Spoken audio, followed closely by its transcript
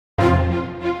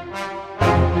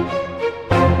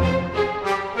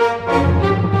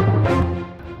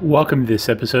Welcome to this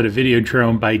episode of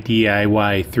Videodrome by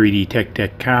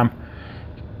DIY3DTech.com.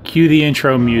 Cue the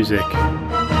intro music.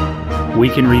 We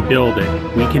can rebuild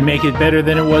it. We can make it better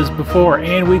than it was before,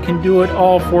 and we can do it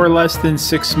all for less than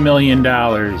 $6 million.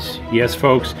 Yes,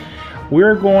 folks,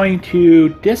 we're going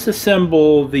to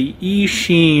disassemble the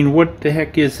Eachine, what the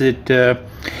heck is it? The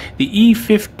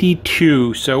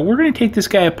E52. So we're going to take this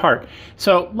guy apart.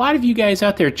 So a lot of you guys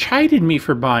out there chided me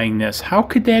for buying this. How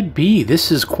could that be?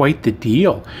 This is quite the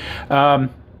deal.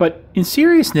 But in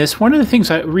seriousness, one of the things,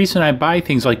 reason I buy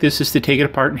things like this is to take it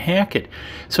apart and hack it.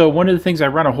 So one of the things, I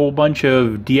run a whole bunch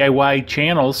of DIY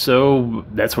channels, so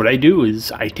that's what I do,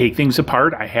 is I take things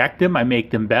apart, I hack them, I make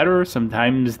them better.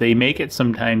 Sometimes they make it,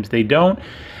 sometimes they don't.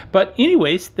 But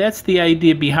anyways, that's the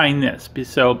idea behind this.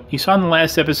 So you saw in the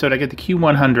last episode, I got the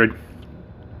Q100.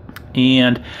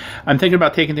 And I'm thinking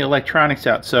about taking the electronics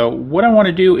out. So what I want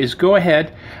to do is go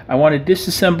ahead, I want to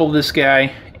disassemble this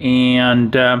guy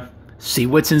and see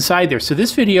what's inside there. So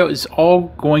this video is all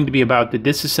going to be about the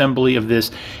disassembly of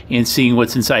this and seeing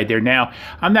what's inside there. Now,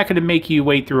 I'm not going to make you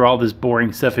wait through all this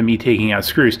boring stuff and me taking out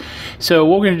screws. So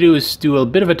what we're going to do is do a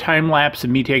bit of a time lapse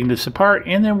of me taking this apart,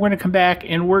 and then we're going to come back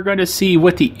and we're going to see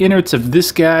what the innards of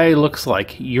this guy looks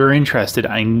like. You're interested.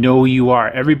 I know you are.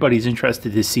 Everybody's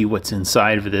interested to see what's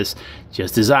inside of this,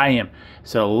 just as I am.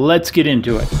 So let's get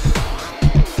into it.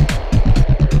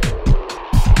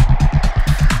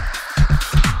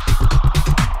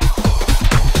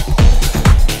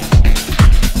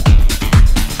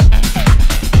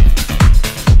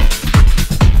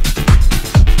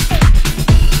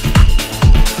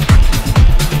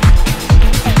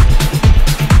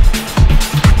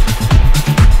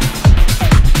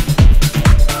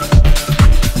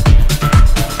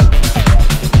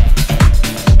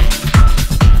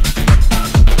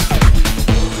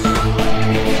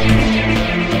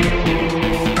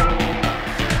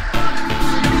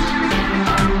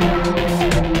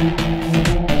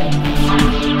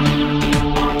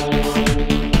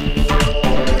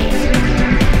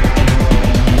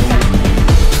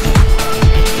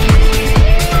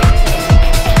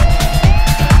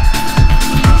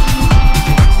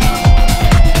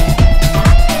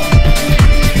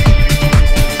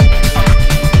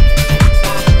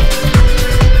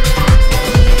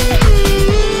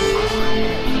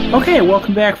 Okay,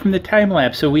 welcome back from the time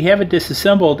lapse. So we have it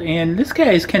disassembled, and this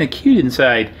guy is kind of cute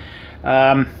inside.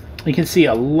 You can see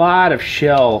a lot of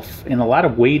shelf and a lot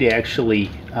of weight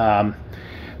actually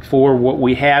for what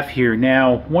we have here.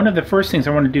 Now, one of the first things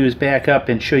I want to do is back up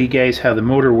and show you guys how the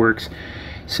motor works.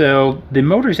 So the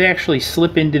motors actually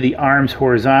slip into the arms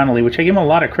horizontally, which I give them a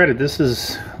lot of credit. This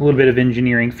is a little bit of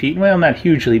engineering feat. Well, not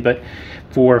hugely, but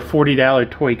for a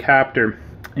 $40 toy copter.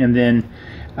 And then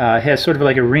it has sort of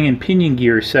like a ring and pinion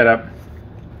gear setup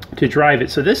to drive it.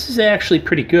 So this is actually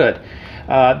pretty good.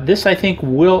 This, I think,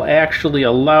 will actually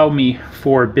allow me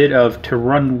for a bit of to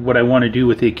run what I want to do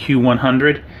with the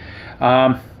Q100.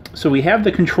 So we have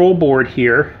the control board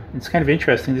here. It's kind of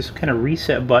interesting. This kind of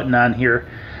reset button on here.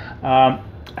 I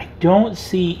don't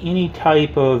see any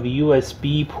type of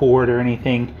USB port or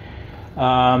anything.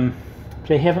 But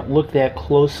I haven't looked that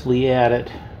closely at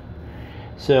it.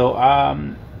 So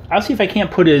I'll see if I can't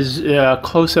put his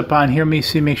close-up on here. Let me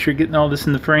see, make sure getting all this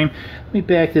in the frame. Let me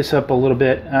back this up a little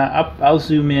bit. I'll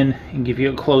zoom in and give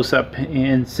you a close-up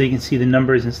and so you can see the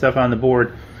numbers and stuff on the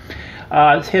board.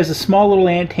 It has a small little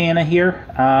antenna here.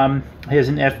 It has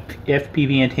an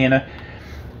FPV antenna,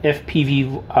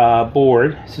 FPV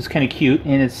board. So it's kind of cute,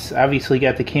 and it's obviously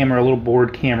got the camera, a little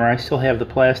board camera. I still have the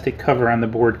plastic cover on the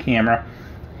board camera.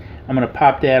 I'm going to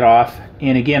pop that off,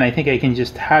 and again, I think I can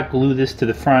just hot glue this to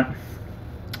the front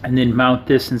and then mount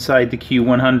this inside the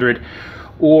Q100,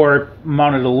 or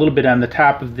mount it a little bit on the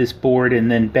top of this board and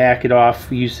then back it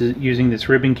off using this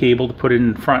ribbon cable to put it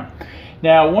in front.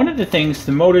 Now, one of the things,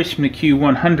 the motors from the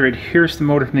Q100, here's the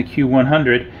motor from the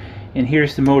Q100, and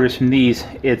here's the motors from these.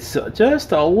 It's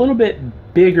just a little bit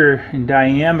bigger in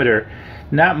diameter,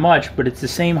 not much, but it's the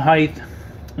same height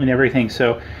and everything.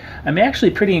 So I'm actually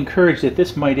pretty encouraged that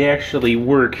this might actually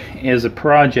work as a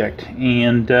project,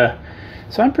 and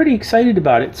so I'm pretty excited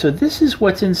about it. So this is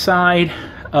what's inside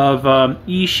of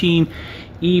Eachine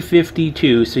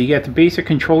E52. So you got the basic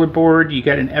controller board, you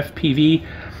got an FPV,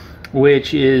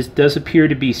 which does appear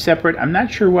to be separate. I'm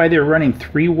not sure why they're running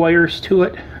 3 wires to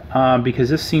it, because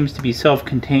this seems to be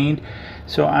self-contained.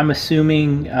 So I'm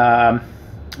assuming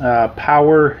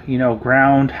power,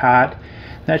 ground, hot.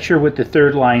 Not sure what the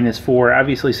third line is for.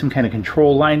 Obviously some kind of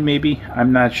control line maybe.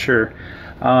 I'm not sure.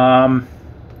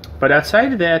 But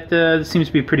outside of that, this seems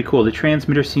to be pretty cool. The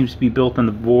transmitter seems to be built on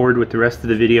the board with the rest of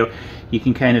the video. You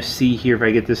can kind of see here, if I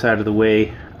get this out of the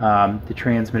way, the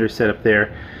transmitter set up there.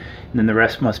 And then the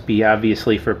rest must be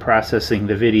obviously for processing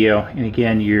the video. And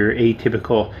again, your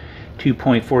atypical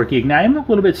 2.4 gig. Now I'm a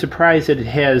little bit surprised that it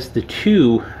has the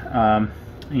two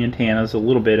antennas, a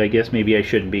little bit. I guess maybe I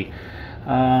shouldn't be.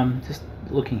 Just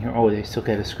looking here. Oh, they still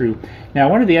got a screw. Now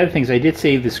one of the other things, I did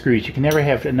save the screws. You can never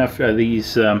have enough of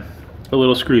these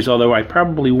little screws, although I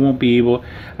probably won't be able,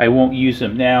 I won't use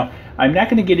them. Now I'm not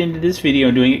going to get into this video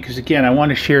and doing it because again I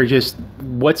want to share just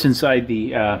what's inside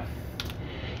the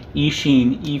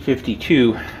Eachine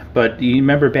E52, but you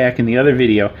remember back in the other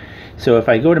video, so if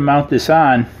I go to mount this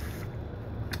on,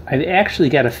 I've actually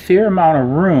got a fair amount of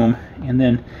room, and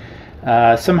then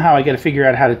somehow I got to figure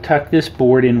out how to tuck this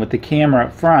board in with the camera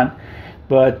up front,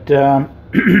 but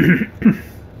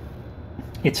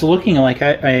it's looking like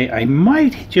I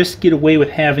might just get away with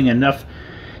having enough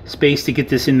space to get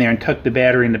this in there and tuck the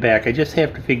battery in the back. I just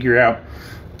have to figure out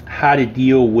how to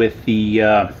deal with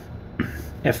the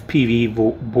FPV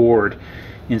board,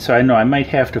 and so I know I might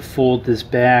have to fold this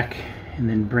back and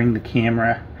then bring the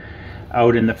camera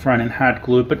out in the front and hot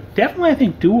glue it, but definitely I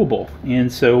think doable,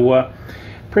 and so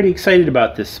pretty excited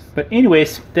about this. But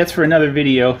anyways, that's for another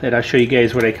video that I'll show you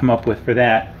guys what I come up with for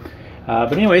that.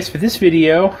 But anyways, for this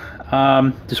video,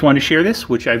 just wanted to share this,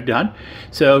 which I've done.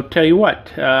 So tell you what,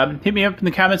 hit me up in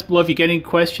the comments below if you get any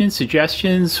questions,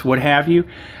 suggestions, what have you.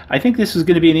 I think this is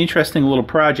going to be an interesting little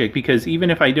project, because even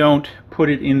if I don't put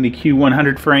it in the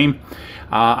Q100 frame,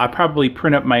 I'll probably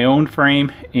print up my own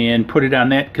frame and put it on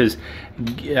that, because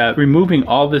removing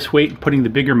all this weight and putting the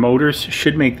bigger motors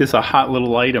should make this a hot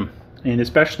little item. And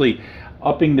especially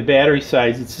upping the battery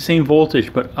size, it's the same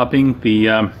voltage, but upping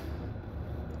the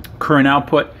current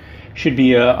output should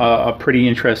be a pretty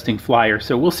interesting flyer.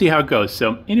 So we'll see how it goes.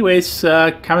 So anyways,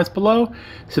 comments below,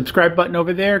 subscribe button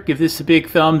over there, give this a big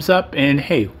thumbs up, and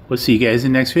hey, we'll see you guys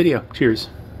in the next video. Cheers.